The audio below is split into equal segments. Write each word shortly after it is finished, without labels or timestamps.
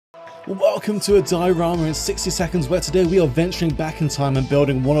Welcome to a diorama in 60 seconds, where today we are venturing back in time and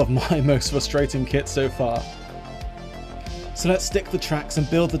building one of my most frustrating kits so far. So let's stick the tracks and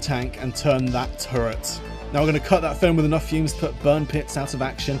build the tank and turn that turret. Now we're going to cut that foam with enough fumes to put burn pits out of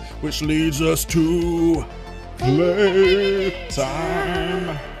action, which leads us to play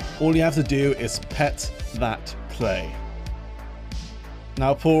time. All you have to do is pet that play.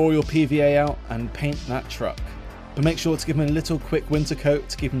 Now pour all your PVA out and paint that truck. But make sure to give him a little quick winter coat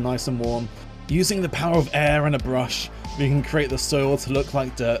to keep him nice and warm. Using the power of air and a brush, we can create the soil to look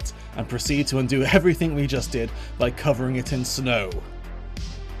like dirt and proceed to undo everything we just did by covering it in snow.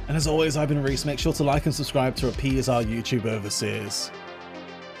 And as always, I've been Reese. Make sure to like and subscribe to appease our YouTube overseers.